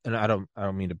 what, and I don't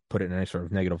mean to put it in any sort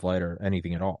of negative light or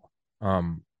anything at all.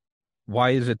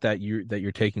 Why is it that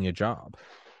you're taking a job?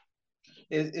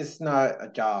 It's not a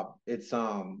job. It's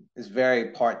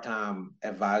very part-time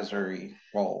advisory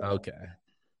role. Okay,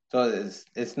 So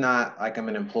it's not like I'm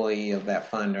an employee of that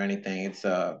fund or anything. It's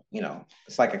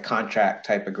like a contract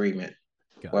type agreement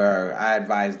gotcha, where I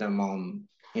advise them on,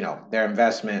 their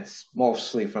investments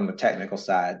mostly from the technical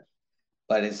side,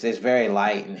 but it's very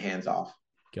light and hands off.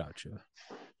 gotcha.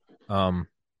 Um,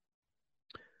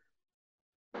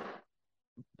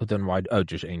 but then why? Oh,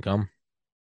 just income.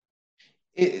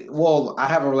 Well, I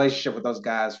have a relationship with those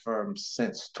guys from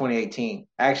since 2018.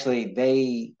 Actually,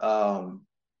 they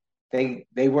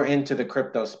were into the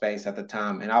crypto space at the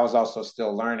time, and I was also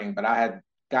still learning, but I had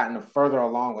gotten further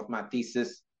along with my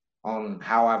thesis on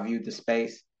how I viewed the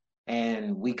space,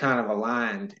 and we kind of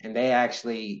aligned. And they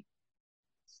actually,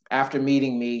 after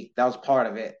meeting me, that was part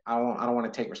of it. I don't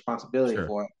want to take responsibility Sure,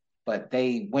 for it, but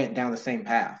they went down the same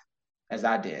path as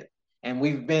I did. And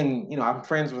we've been, I'm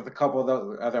friends with a couple of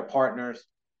those other partners,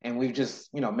 and we've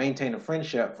just, maintained a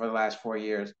friendship for the last 4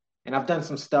 years. And I've done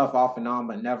some stuff off and on,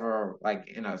 but never like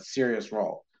in a serious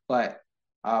role. But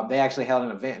they actually held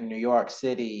an event in New York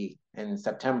City in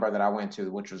September that I went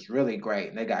to, which was really great.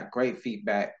 And they got great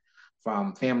feedback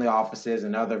from family offices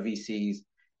and other VCs.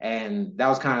 And that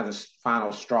was kind of the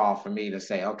final straw for me to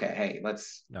say, okay, hey,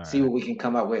 let's all see right, what we can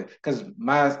come up with. Because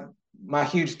my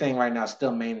huge thing right now is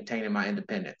still maintaining my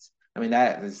independence. I mean,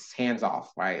 that is hands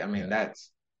off, right? I mean, yeah,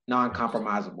 that's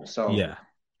non-compromisable. So, yeah.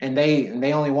 and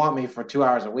they only want me for 2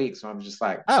 hours a week. So I'm just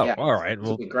like, Oh, yeah, all right. this will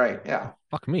Well, be great. Yeah.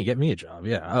 fuck me, get me a job.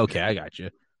 Yeah, okay, I got you.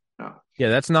 No. Yeah,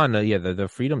 that's not yeah, the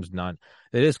freedom's not.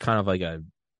 It is kind of like a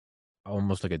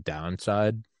almost like a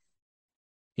downside.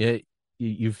 Yeah,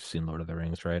 you've seen Lord of the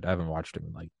Rings, right? I haven't watched them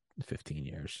in like 15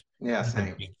 years. Yeah,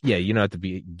 same. Yeah, at the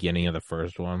beginning of the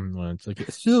first one when it's like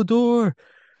Isildur,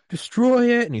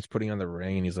 destroy it, and he's putting on the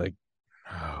ring, and he's like,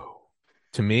 oh.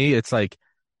 To me, it's like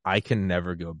I can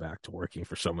never go back to working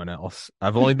for someone else.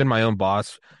 I've only been my own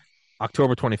boss.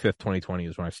 October 25th, 2020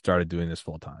 is when I started doing this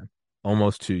full time.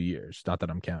 Almost 2 years. Not that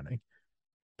I'm counting,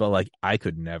 but like I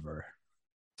could never.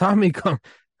 Tommy, come.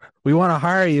 We want to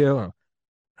hire you.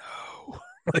 No.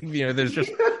 Like, there's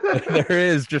just there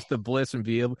is just the bliss and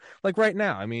be able, like right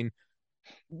now. I mean,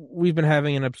 we've been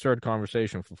having an absurd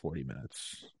conversation for 40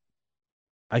 minutes.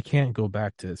 I can't go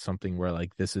back to something where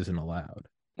like this isn't allowed.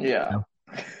 You Yeah.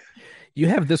 know? You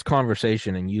have this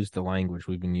conversation and use the language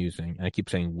we've been using. And I keep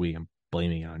saying we, I'm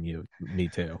blaming it on you. Me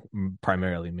too.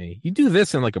 Primarily me. You do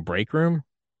this in like a break room,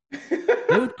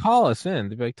 they would call us in.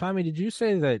 They'd be like, Tommy, did you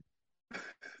say that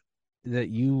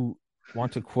you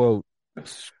want to quote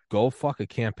go fuck a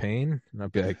campaign? And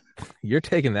I'd be like, you're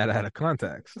taking that out of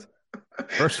context.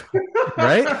 First,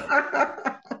 right?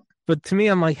 But to me,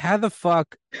 I'm like, how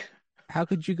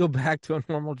could you go back to a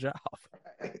normal job?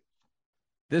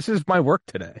 This is my work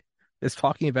today. It's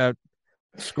talking about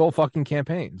skull fucking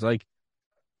campaigns. Like,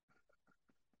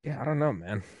 yeah, I don't know,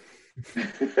 man.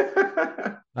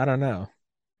 I don't know.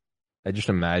 I just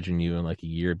imagine you in like a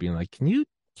year being like, can you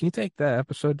take that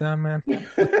episode down, man? This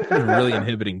is really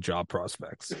inhibiting job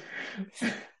prospects.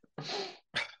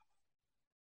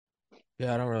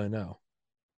 Yeah, I don't really know.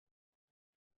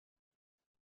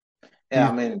 Yeah,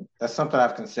 I mean, that's something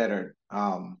I've considered.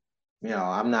 I'm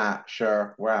not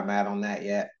sure where I'm at on that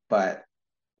yet, but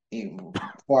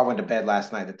before I went to bed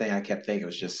last night, the thing I kept thinking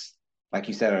was just, like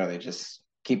you said earlier, just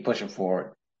keep pushing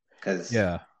forward because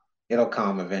Yeah, it'll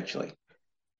come eventually.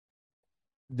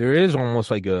 there is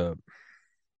almost like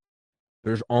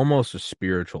there's almost a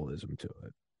spiritualism to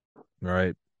it,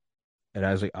 right? It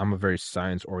has like I'm a very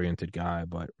science oriented guy,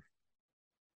 but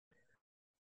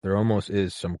there almost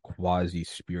is some quasi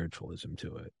spiritualism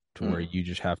to it, to where Mm, you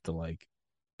just have to like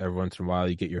every once in a while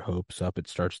you get your hopes up, it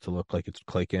starts to look like it's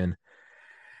clicking,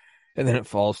 and then it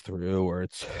falls through, or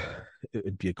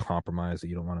it'd be a compromise that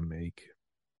you don't want to make.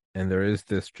 And there is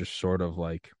this just sort of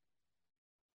like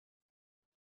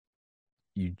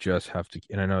you just have to,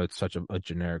 and I know it's such a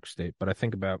generic state, but I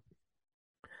think about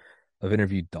I've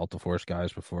interviewed Delta Force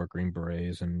guys before, Green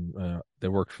Berets, and they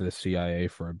worked for the CIA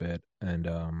for a bit, and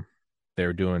they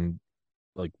were doing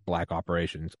like black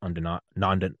operations, not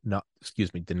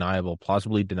excuse me, deniable,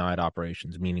 plausibly denied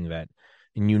operations, meaning that,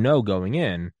 and going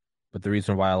in, but the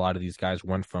reason why a lot of these guys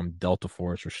went from Delta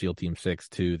Force or SEAL Team 6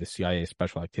 to the CIA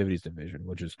Special Activities Division,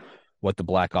 which is what the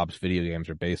Black Ops video games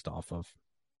are based off of.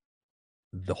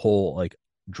 The whole like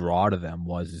draw to them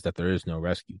is that there is no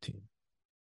rescue team.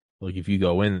 Like if you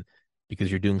go in because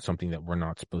you're doing something that we're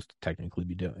not supposed to technically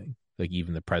be doing, like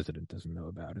even the president doesn't know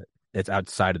about it. It's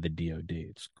outside of the DoD.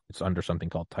 It's under something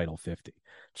called Title 50. It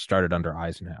started under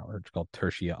Eisenhower. It's called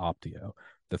Tertia Optio,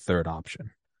 the third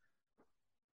option.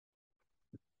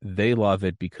 They love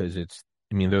it because I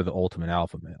mean, they're the ultimate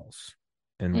alpha males.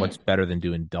 And mm, what's better than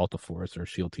doing Delta Force or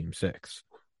SEAL Team 6?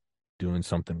 Doing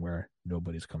something where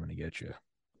nobody's coming to get you.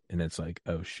 And it's like,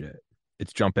 oh shit.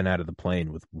 It's jumping out of the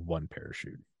plane with one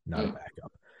parachute, not a mm.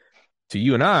 backup. To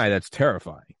you and I, that's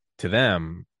terrifying. To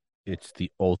them, it's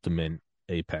the ultimate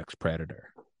apex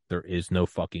predator. There is no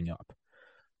fucking up.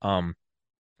 Um,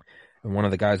 and one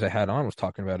of the guys I had on was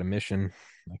talking about a mission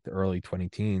like the early 20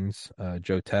 teens,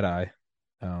 Joe Tedeye.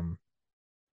 Um,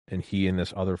 and he and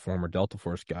this other former Delta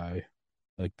Force guy,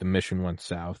 like the mission went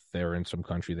south. They were in some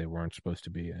country they weren't supposed to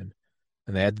be in.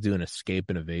 And they had to do an escape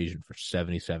and evasion for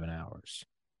 77 hours.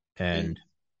 And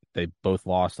they both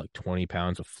lost like 20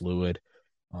 pounds of fluid.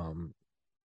 Um,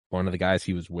 One of the guys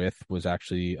he was with was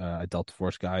actually a Delta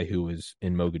Force guy who was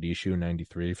in Mogadishu in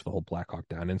 '93 for the whole Black Hawk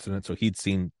Down incident. So he'd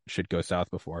seen shit go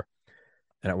south before.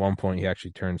 And at one point, he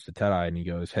actually turns to Ted Eye and he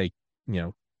goes, "Hey,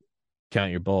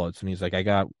 count your bullets." And he's like, "I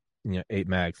got 8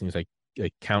 mags." And he's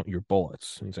like, "Count your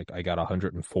bullets." And he's like, "I got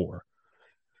 104."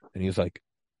 And he's like,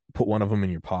 "Put one of them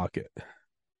in your pocket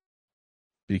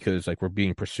because like we're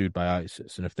being pursued by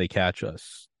ISIS, and if they catch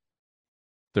us,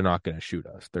 they're not going to shoot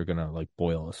us. They're going to like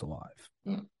boil us alive.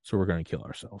 Mm. So we're going to kill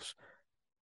ourselves."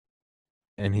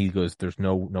 And he goes, "There's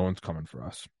no one's coming for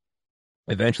us."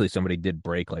 Eventually, somebody did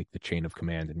break like the chain of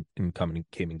command and come and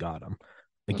came and got him.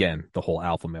 Again, the whole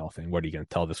alpha male thing. What are you going to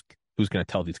tell this? Who's going to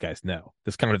tell these guys no?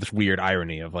 This kind of this weird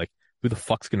irony of like, who the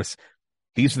fuck's going to?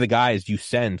 These are the guys you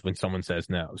send when someone says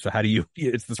no. So how do you?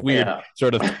 It's this weird Yeah.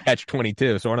 sort of catch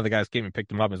 22. So one of the guys came and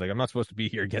picked him up and was like, "I'm not supposed to be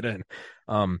here. Get in."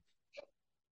 Um,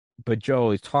 but Joe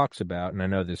always talks about, and I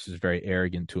know this is very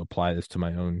arrogant to apply this to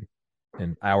my own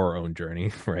and our own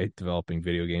journey, right? Developing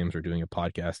video games or doing a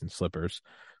podcast in slippers.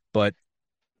 But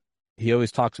he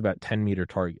always talks about 10-meter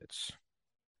targets.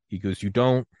 He goes, you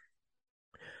don't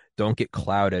get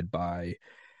clouded by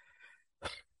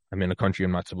I'm in a country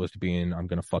I'm not supposed to be in. I'm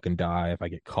gonna fucking die. If I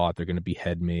get caught, they're gonna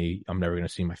behead me. I'm never gonna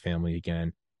see my family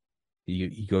again.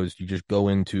 He goes, you just go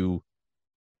into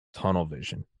tunnel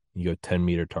vision. You go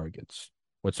 10-meter targets.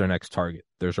 What's our next target?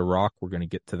 There's a rock. We're gonna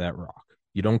get to that rock.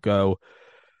 You don't go,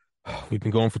 "Oh, we've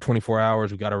been going for 24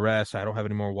 hours. We got to rest. I don't have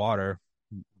any more water."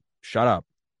 Shut up.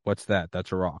 What's that?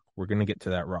 That's a rock. We're going to get to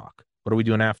that rock. What are we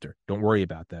doing after? Don't worry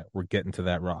about that. We're getting to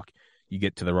that rock. You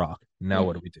get to the rock. Now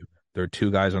what do Mm, we do? There are two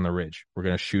guys on the ridge. We're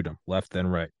going to shoot them left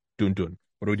and right. Doing.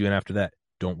 What are we doing after that?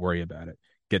 Don't worry about it.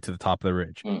 Get to the top of the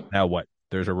ridge. mm. Now what?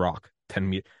 There's a rock, 10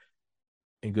 meters.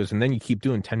 And he goes, and then you keep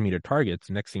doing 10-meter targets.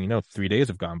 Next thing you know, 3 days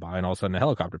have gone by, and all of a sudden a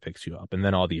helicopter picks you up. And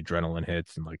then all the adrenaline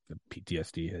hits and like the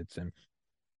PTSD hits. And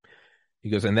he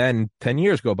goes, and then 10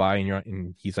 years go by,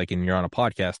 and he's like, and you're on a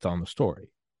podcast telling the story.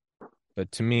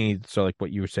 But to me, so like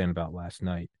what you were saying about last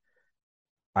night,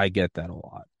 I get that a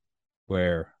lot,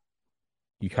 where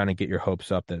you kind of get your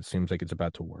hopes up that it seems like it's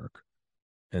about to work,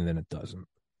 and then it doesn't.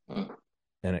 Mm.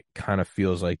 And it kind of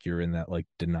feels like you're in that like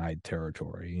denied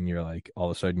territory, and you're like, all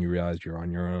of a sudden you realize you're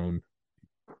on your own.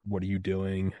 What are you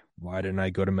doing? Why didn't I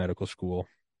go to medical school?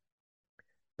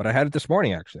 But I had it this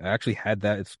morning, actually. I actually had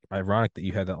that. It's ironic that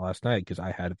you had that last night because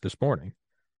I had it this morning.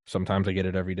 Sometimes I get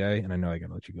it every day, and I know I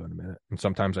gotta let you go in a minute. And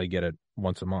sometimes I get it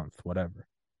once a month, whatever.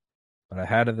 But I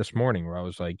had it this morning where I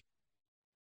was like,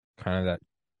 kind of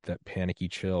that panicky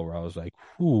chill where I was like,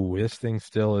 "Whoo, this thing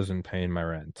still isn't paying my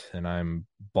rent," and I'm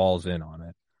balls in on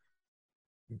it.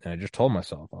 And I just told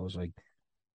myself, I was like,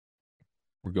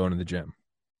 "We're going to the gym.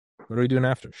 What are we doing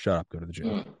after? Shut up. Go to the gym.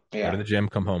 Mm. Go to Yeah. the gym.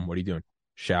 Come home. What are you doing?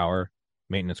 Shower.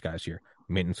 Maintenance guy's here.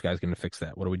 Maintenance guy's going to fix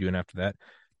that. What are we doing after that?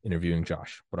 Interviewing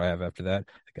Josh. What do I have after that?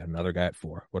 I got another guy at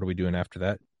 4. What are we doing after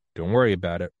that? Don't worry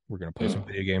about it. We're going to play some Mm.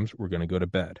 video games. We're going to go to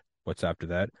bed. What's after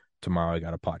that? Tomorrow I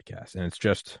got a podcast, and it's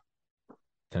just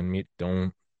 10 me.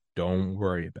 Don't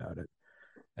worry about it.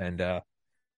 And to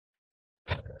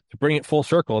bring it full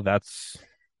circle, that's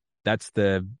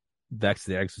the that's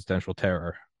the existential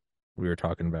terror we were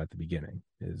talking about at the beginning.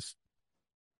 Is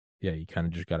yeah, you kind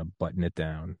of just got to button it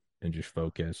down and just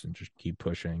focus and just keep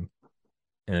pushing.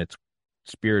 And it's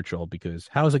spiritual because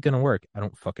how is it going to work? I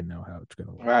don't fucking know how it's going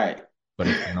to work, Right. but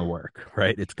it's going to work,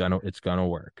 right? It's going to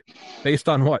work. Based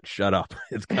on what? Shut up.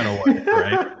 It's going to work,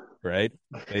 right? Right?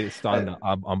 Based on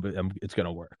Uh, it's going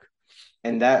to work.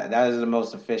 and that is the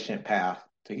most efficient path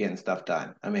to getting stuff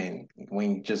done. I mean,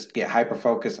 when you just get hyper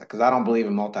focused, because I don't believe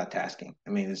in multitasking. I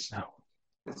mean, No.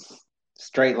 it's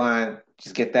straight line.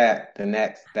 Just get that, the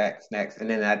next, and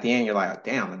then at the end, you're like, oh,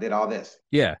 damn, I did all this.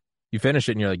 Yeah. You finish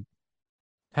it and you're like,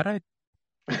 how did I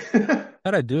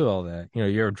how'd I do all that? You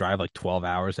ever drive like 12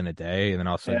 hours in a day and then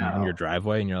all of a sudden you're in Yeah. your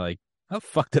driveway and you're like, how the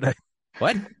fuck did I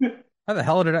what? How the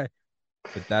hell did I?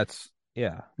 But that's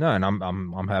yeah. No, and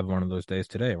I'm having one of those days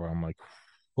today where I'm like,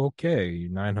 okay,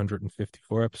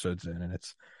 954 episodes in, and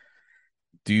it's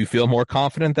do you feel more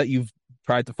confident that you've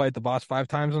tried to fight the boss 5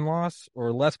 times and lost,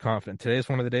 or less confident? Today's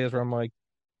one of the days where I'm like,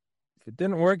 if it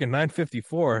didn't work in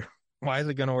 954, why is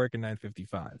it gonna work in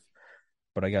 955?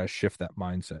 But I gotta shift that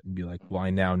mindset and be like, well, I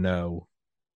now know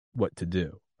what to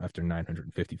do after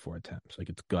 954 attempts. Like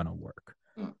it's gonna work.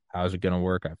 How's it gonna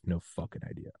work? I have no fucking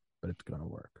idea, but it's gonna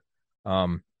work.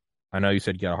 Um, I know you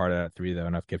said you got a hard out at 3 though,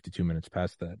 and I've kept you 2 minutes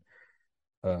past that.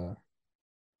 Uh,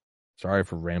 sorry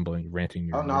for ranting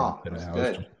Oh your ear no, today. that's I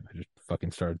good. just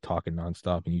fucking started talking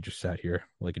nonstop, and you just sat here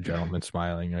like a gentleman,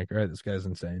 smiling. You're like, all right, this guy's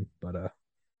insane. But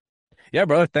yeah,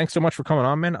 brother, thanks so much for coming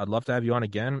on, man. I'd love to have you on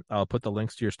again. I'll put the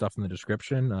links to your stuff in the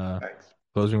description. Thanks.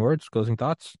 Closing words, closing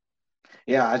thoughts.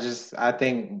 Yeah, I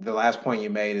think the last point you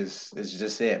made is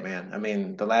just it, man. I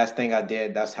mean, the last thing I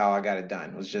did, that's how I got it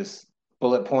done. It was just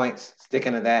bullet points,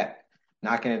 sticking to that,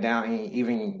 knocking it down. And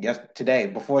even yes, today,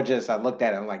 before just I looked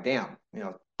at it, I'm like, damn,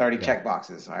 30 Yeah, check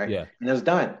boxes, all right, yeah, and it was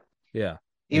done. yeah.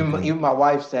 And Even my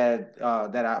wife said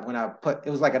that when I put it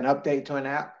was like an update to an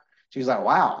app. She was like,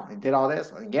 "Wow, it did all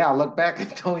this." Like, yeah, I look back,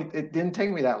 it didn't take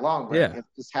me that long, but yeah, it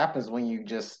just happens when you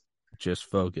just just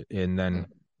focus. And then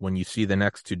when you see the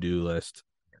next to-do list,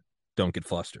 don't get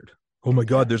flustered. Oh my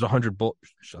God, yeah, there's 100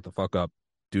 Shut the fuck up.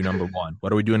 Do number one.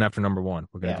 What are we doing after number one?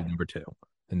 We're gonna yeah, do number two,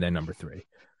 and then number three.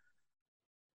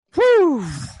 Whew.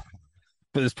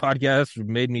 This podcast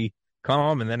made me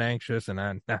calm and then anxious, and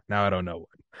now I don't know what.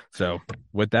 So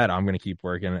with that, I'm gonna keep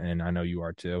working, and I know you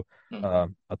are too. I'll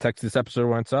text this episode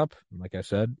when it's up. Like I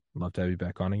said, I'd love to have you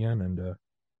back on again, and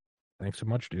thanks so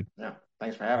much, dude. yeah.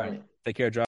 Thanks for All having right, me. take care, Josh.